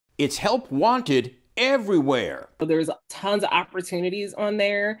It's help wanted everywhere. There's tons of opportunities on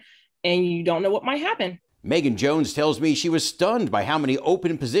there, and you don't know what might happen. Megan Jones tells me she was stunned by how many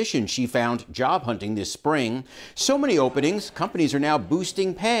open positions she found job hunting this spring. So many openings, companies are now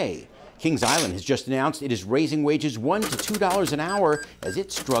boosting pay. Kings Island has just announced it is raising wages $1 to $2 an hour as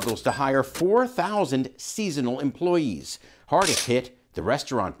it struggles to hire 4,000 seasonal employees. Hardest hit, the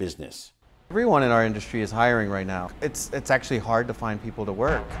restaurant business. Everyone in our industry is hiring right now. It's actually hard to find people to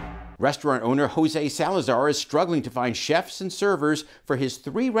work. Restaurant owner Jose Salazar is struggling to find chefs and servers for his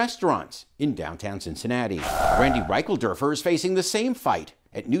 3 restaurants in downtown Cincinnati. Randy Reichelderfer is facing the same fight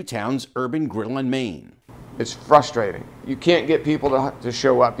at Newtown's Urban Grill on Main. It's frustrating. You can't get people to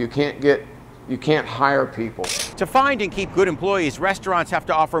show up. You can't hire people. To find and keep good employees, restaurants have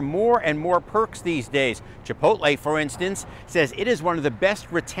to offer more and more perks these days. Chipotle, for instance, says it is one of the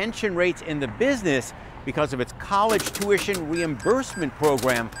best retention rates in the business because of its college tuition reimbursement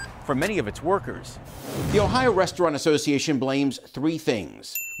program for many of its workers. The Ohio Restaurant Association blames 3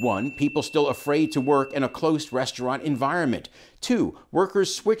 things. 1, people still afraid to work in a closed restaurant environment. 2,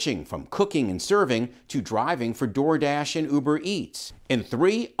 workers switching from cooking and serving to driving for DoorDash and Uber Eats. And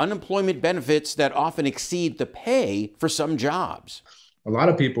 3, unemployment benefits that often exceed the pay for some jobs. A lot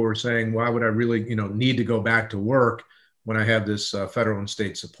of people are saying, why would I really, need to go back to work when I have this federal and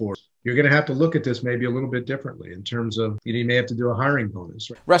state support? You're going to have to look at this maybe a little bit differently in terms of you may have to do a hiring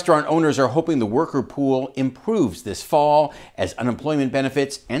bonus. Restaurant owners are hoping the worker pool improves this fall as unemployment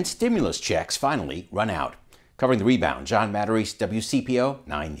benefits and stimulus checks finally run out. Covering the rebound, John Matarese, WCPO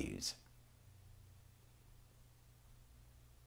 9 News.